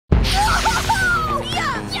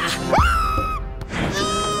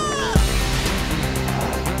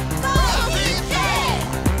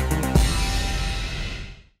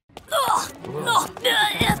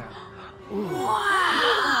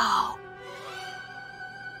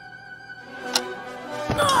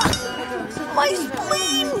My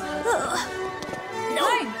spleen! No!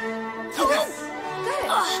 Yes!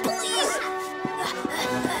 Please!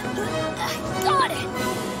 Got it!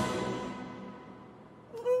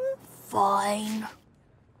 Fine.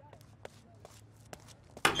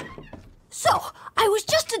 So, I was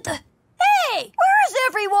just at the... Hey! Where's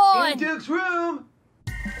everyone? In Duke's room!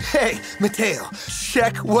 Hey, Matteo,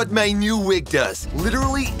 check what my new wig does.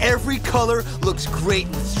 Literally every color looks great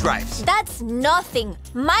with stripes. That's nothing.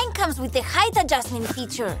 Mine comes with the height adjustment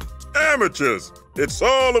feature. Amateurs! It's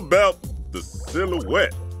all about the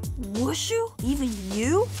silhouette. Wushu? Even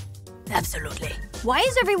you? Absolutely. Why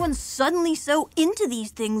is everyone suddenly so into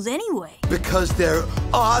these things anyway? Because they're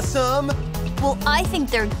awesome. Well, I think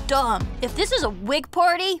they're dumb. If this is a wig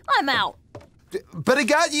party, I'm out. But I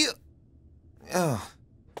got you. Oh.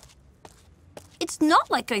 It's not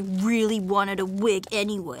like I really wanted a wig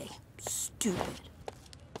anyway. Stupid.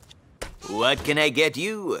 What can I get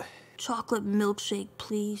you? Chocolate milkshake,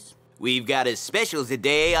 please. We've got a special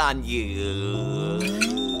today on you.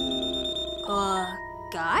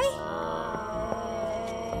 Guy?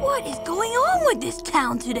 What is going on with this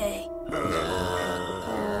town today?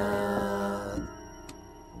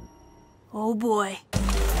 Oh boy.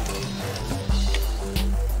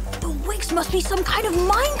 The wigs must be some kind of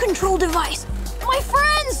mind control device. My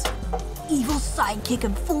friends! Evil sidekick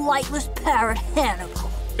and flightless parrot Hannibal.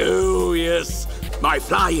 Oh, yes. My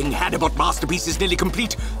flying Hannibal masterpiece is nearly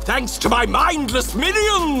complete, thanks to my mindless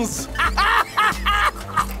minions!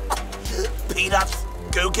 Peanuts!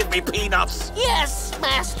 Go get me peanuts! Yes,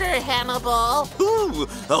 Master Hannibal. Ooh,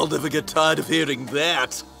 I'll never get tired of hearing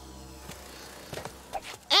that.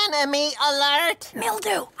 Enemy alert!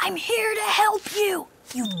 Mildew, I'm here to help you.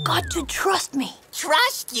 You've got to trust me.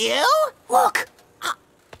 Trust you? Look!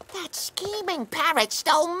 That scheming parrot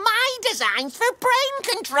stole my designs for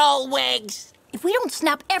brain control wigs. If we don't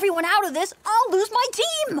snap everyone out of this, I'll lose my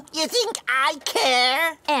team. You think I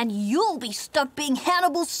care? And you'll be stuck being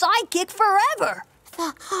Hannibal's sidekick forever.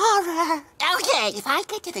 The horror. Okay, if I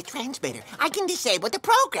get to the transmitter, I can disable the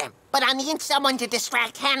program. But I need someone to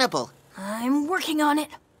distract Hannibal. I'm working on it.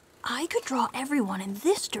 I could draw everyone in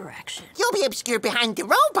this direction. You'll be obscured behind the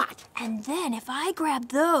robot. And then if I grab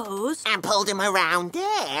those... And pull them around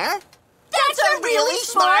there... That's a really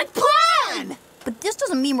smart plan! But this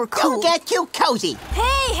doesn't mean we're cool. Don't get too cozy.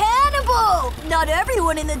 Hey, Hannibal! Not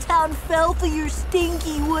everyone in the town fell for your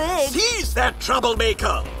stinky wig. Seize that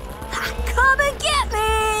troublemaker! Come and get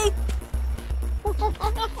me!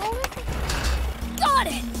 Got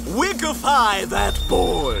it! Wigify that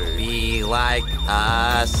boy! Be like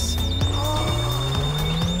us.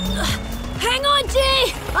 Hang on,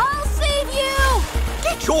 Jay! I'll save you!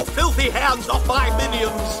 Get your filthy hands off my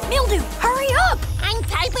minions! Mildew, hurry up! I'm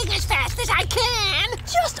typing as fast as I can.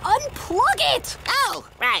 Just unplug it! Oh,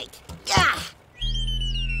 right. Yeah.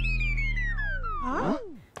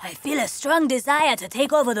 I feel a strong desire to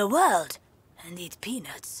take over the world and eat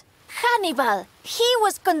peanuts. Hannibal, he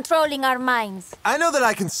was controlling our minds. I know that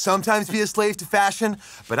I can sometimes be a slave to fashion,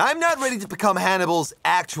 but I'm not ready to become Hannibal's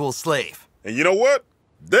actual slave. And you know what?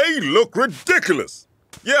 They look ridiculous.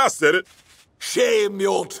 Yeah, I said it. Shame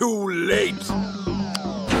you're too late.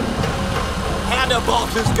 Hannibal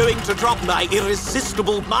is going to drop my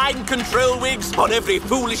irresistible mind control wigs on every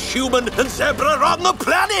foolish human and zebra on the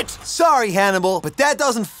planet! Sorry, Hannibal, but that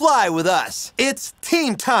doesn't fly with us. It's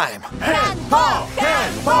team time. Handball!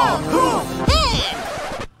 Handball!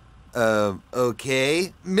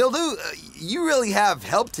 Okay. Mildew, you really have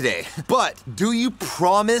helped today. But do you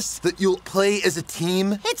promise that you'll play as a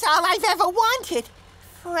team? It's all I've ever wanted.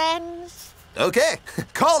 Friends. Okay,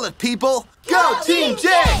 call it, people. Go Team J!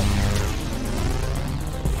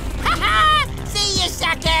 See you,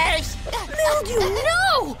 suckers! Mildew,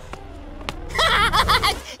 no!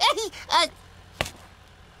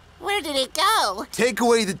 Where did it go? Take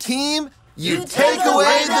away the team, you take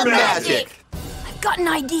away the magic. I've got an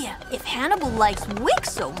idea. If Hannibal likes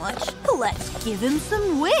wigs so much, let's give him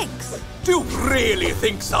some wigs. Do you really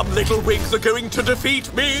think some little wigs are going to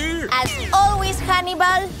defeat me? As always,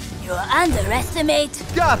 Hannibal. You underestimate.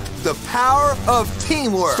 Got the power of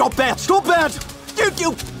teamwork. Stop that! Stop that!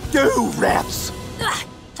 You rats!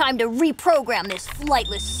 Time to reprogram this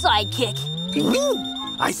flightless sidekick.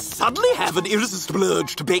 I suddenly have an irresistible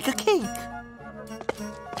urge to bake a cake.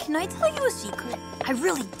 Can I tell you a secret? I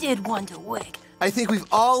really did want a wig. I think we've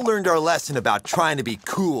all learned our lesson about trying to be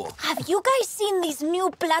cool. Have you guys seen these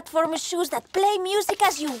new platform shoes that play music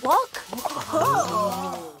as you walk?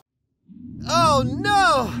 Oh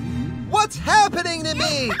no! What's happening to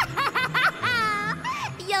me?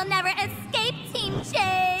 You'll never escape, Team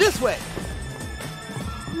J. This way.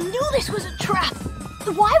 Knew this was a trap.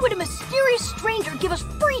 Why would a mysterious stranger give us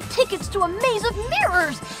free tickets to a maze of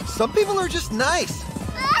mirrors? Some people are just nice.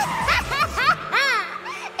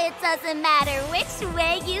 It doesn't matter which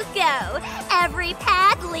way you go. Every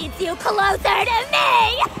path leads you closer to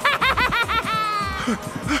me!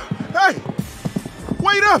 Hey!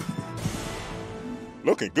 Wait up!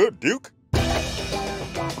 Looking good, Duke.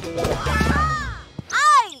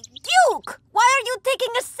 Duke! Why are you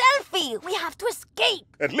taking a selfie? We have to escape.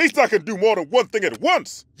 At least I can do more than one thing at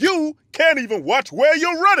once. You can't even watch where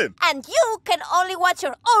you're running. And you can only watch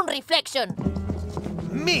your own reflection.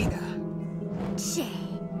 Mina. Jay.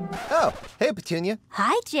 Oh, hey, Petunia.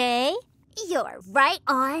 Hi, Jay. You're right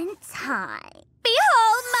on time.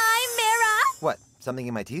 Behold my mirror. What, something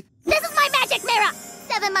in my teeth? This is my magic mirror.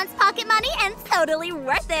 7 months pocket money and totally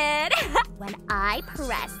worth it. When I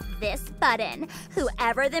press this button,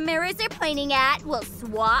 whoever the mirrors are pointing at will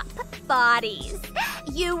swap bodies.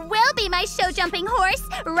 You will be my show-jumping horse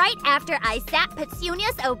right after I zap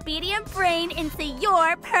Petunia's obedient brain into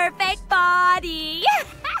your perfect body.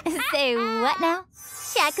 Say what now?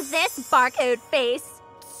 Check this barcode face.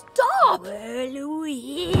 Stop!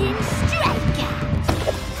 Halloween strike!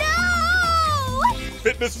 No!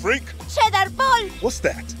 Fitness freak? Cheddar ball! What's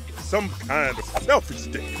that? Some kind of selfie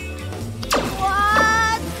stick.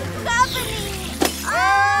 What's happening?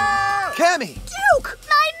 Ah! Cami! Duke!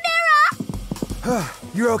 My mirror!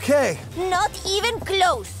 You're okay. Not even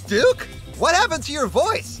close. Duke? What happened to your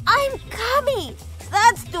voice? I'm Cami.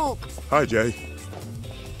 That's Duke. Hi, Jay.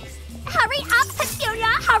 Hurry up,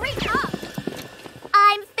 Petunia! Hurry up!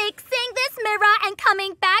 I'm fixing this mirror and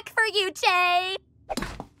coming back for you, Jay.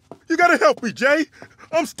 You gotta help me, Jay.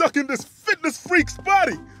 I'm stuck in this fitness freak's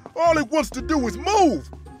body. All it wants to do is move.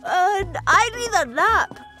 I need a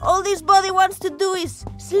nap. All this body wants to do is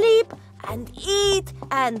sleep and eat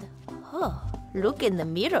and... look in the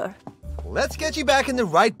mirror. Let's get you back in the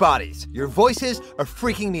right bodies. Your voices are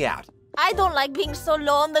freaking me out. I don't like being so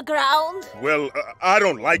low on the ground. Well, I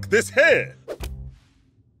don't like this hair.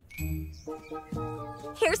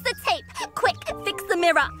 Here's the tape. Quick, fix the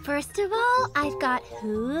mirror. First of all, I've got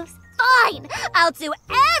hooves. Fine! I'll do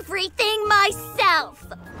everything myself.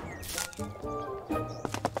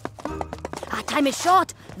 Our time is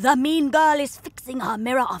short. The mean girl is fixing her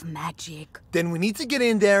mirror of magic. Then we need to get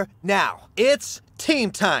in there now. It's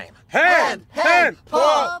team time. Hand,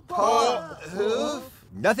 paw, Hoof.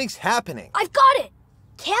 Nothing's happening. I've got it!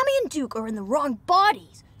 Cami and Duke are in the wrong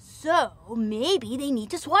bodies, so maybe they need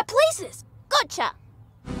to swap places. Gotcha.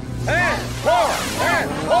 hand,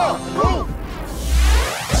 paw, move!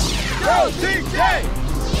 Go, TJ!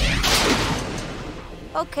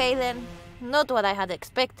 Okay, then. Not what I had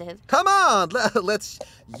expected. Come on, let's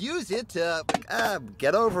use it to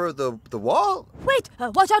get over the wall. Wait,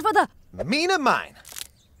 watch out for the... Mina mine.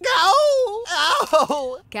 Go!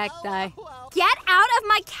 Ow! Cacti. Get out of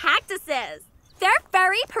my cactuses! They're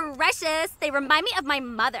very precious. They remind me of my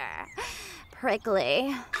mother.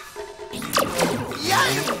 Prickly.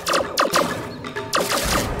 Yes!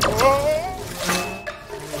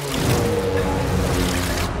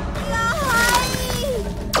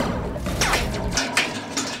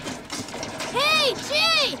 Hey,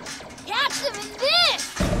 Jay! Catch them in this!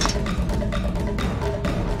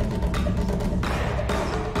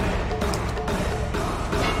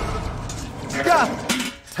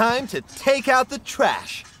 Time to take out the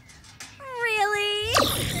trash. Really?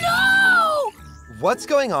 No! What's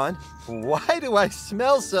going on? Why do I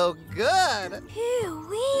smell so good?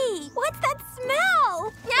 Hoo-wee! What's that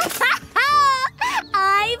smell?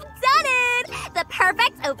 I've done it! The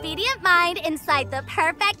perfect obedient mind inside the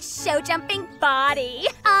perfect show-jumping body.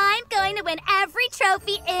 I'm going to win every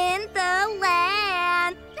trophy in the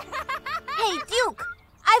land. Hey, Duke!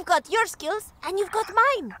 I've got your skills, and you've got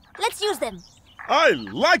mine. Let's use them. I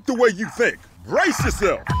like the way you think. Brace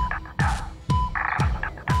yourself.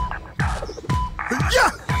 Yeah!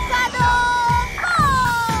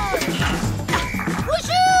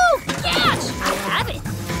 Wushu! Catch! I have it.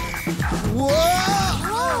 Whoa!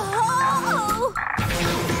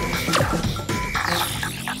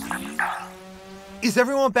 Is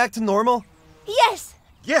everyone back to normal? Yes!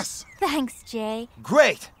 Yes! Thanks, Jay.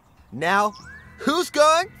 Great! Now, who's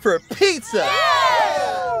going for pizza?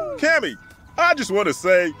 Cami, I just want to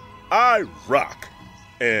say, I rock.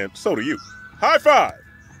 And so do you. High five!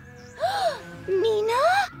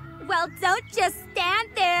 Mina? Well, don't just stand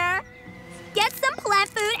there. Get some plant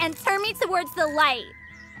food and turn me towards the light.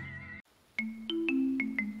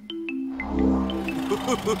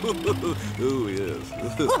 Oh, yes.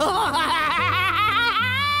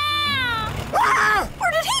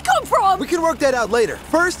 Where did he come from? We can work that out later.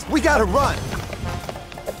 First, we gotta run.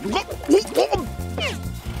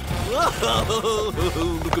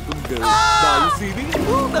 Look at them go. Now you see me,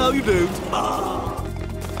 oh, now you don't.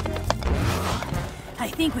 I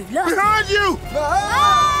think we've lost. Behind you!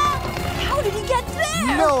 How did he get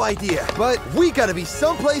there? No idea, but we gotta be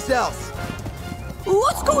someplace else.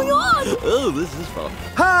 What's going on? Oh, this is fun.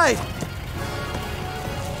 Hide!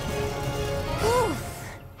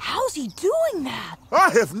 How's he doing that? I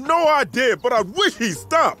have no idea, but I wish he'd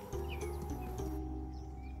stop.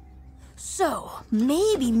 So,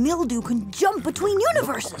 maybe Mildew can jump between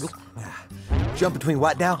universes. Jump between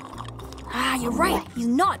what now? You're right. He's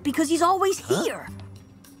not because he's always here.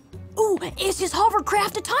 Ooh, is his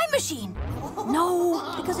hovercraft a time machine?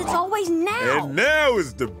 No, because it's always now. And now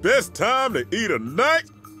is the best time to eat a night.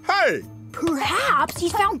 Hey! Perhaps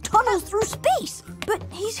he's found tunnels through space, but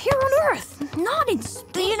he's here on Earth, not in space.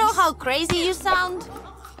 Do you know how crazy you sound?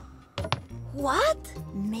 What?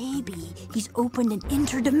 Maybe he's opened an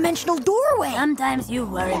interdimensional doorway. Sometimes you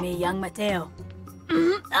worry me, young Matteo.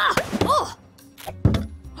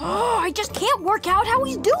 I just can't work out how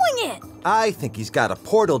he's doing it. I think he's got a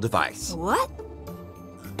portal device. What?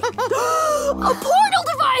 A portal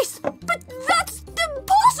device! But that's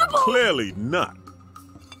impossible! Clearly not.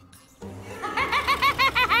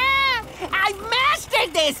 I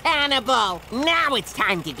mastered this, Hannibal! Now it's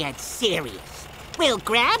time to get serious. We'll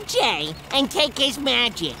grab Jay and take his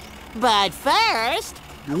magic. But first...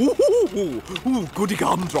 Ooh, goody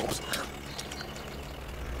gumdrops.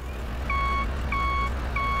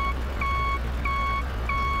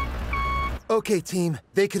 Okay, team,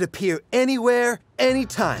 they could appear anywhere,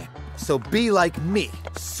 anytime. So be like me,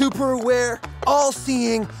 super aware,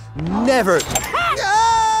 all-seeing, never...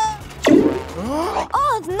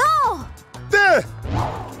 Oh, no! There!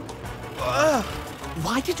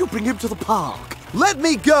 Why did you bring him to the park? Let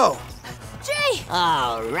me go! Jay!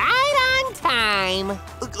 All right on time.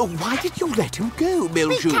 Why did you let him go,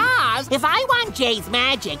 Mildew? Because if I want Jay's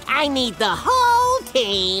magic, I need the whole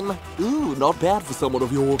team. Ooh, not bad for someone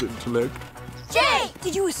of your intellect. Jay!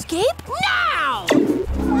 Did you escape? No!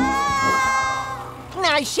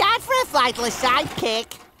 Nice shot for a flightless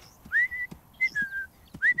sidekick.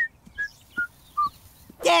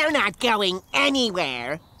 They're not going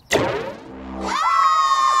anywhere.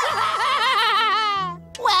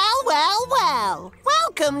 Well.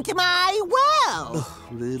 Welcome to my world.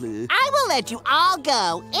 Really? I will let you all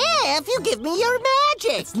go if you give me your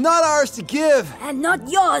magic. It's not ours to give. And not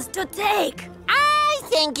yours to take. I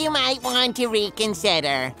think you might want to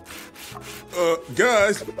reconsider.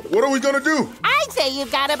 Guys, what are we gonna do? I'd say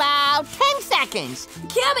you've got about 10 seconds.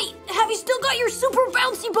 Cami, have you still got your super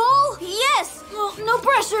bouncy ball? Yes. Well, no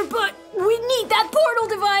pressure, but we need that portal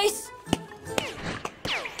device.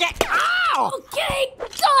 Get out! Okay,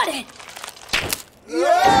 got it.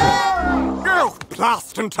 Oh,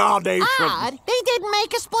 blast and tarnation! Odd, they didn't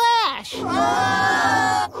make a splash.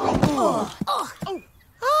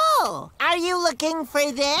 Oh, are you looking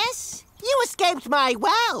for this? You escaped my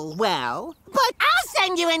well, but I'll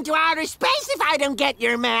send you into outer space if I don't get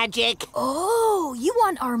your magic. Oh, you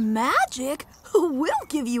want our magic? We'll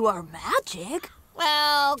give you our magic.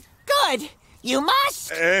 Well, good. You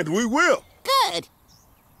must. And we will. Good.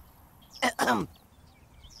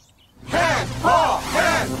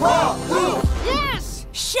 Yes!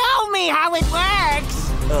 Show me how it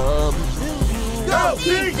works! Go,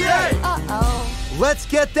 DJ! Uh-oh. Let's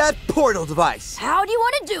get that portal device. How do you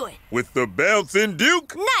want to do it? With the bouncing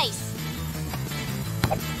Duke? Nice!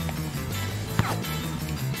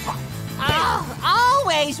 Oh,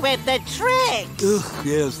 always with the trick! Ugh,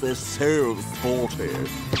 yes, they're so sporty.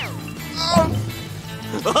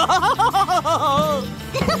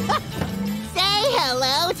 Say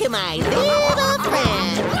hello to my little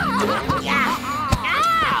friend!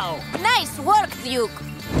 Ow! Nice work, Duke!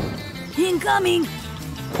 Incoming.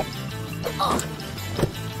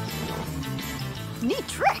 Neat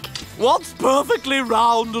trick. What's perfectly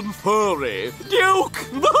round and furry? Duke!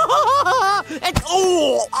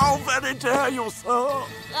 How very dare you, sir?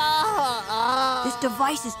 This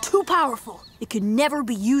device is too powerful. It can never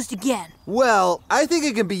be used again. Well, I think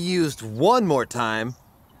it can be used one more time.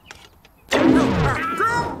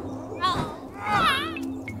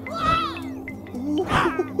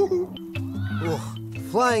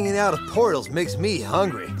 Flying in and out of portals makes me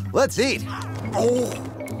hungry. Let's eat. Hannibal!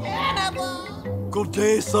 Good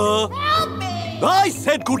day, sir. Help me! I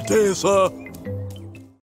said good day, sir.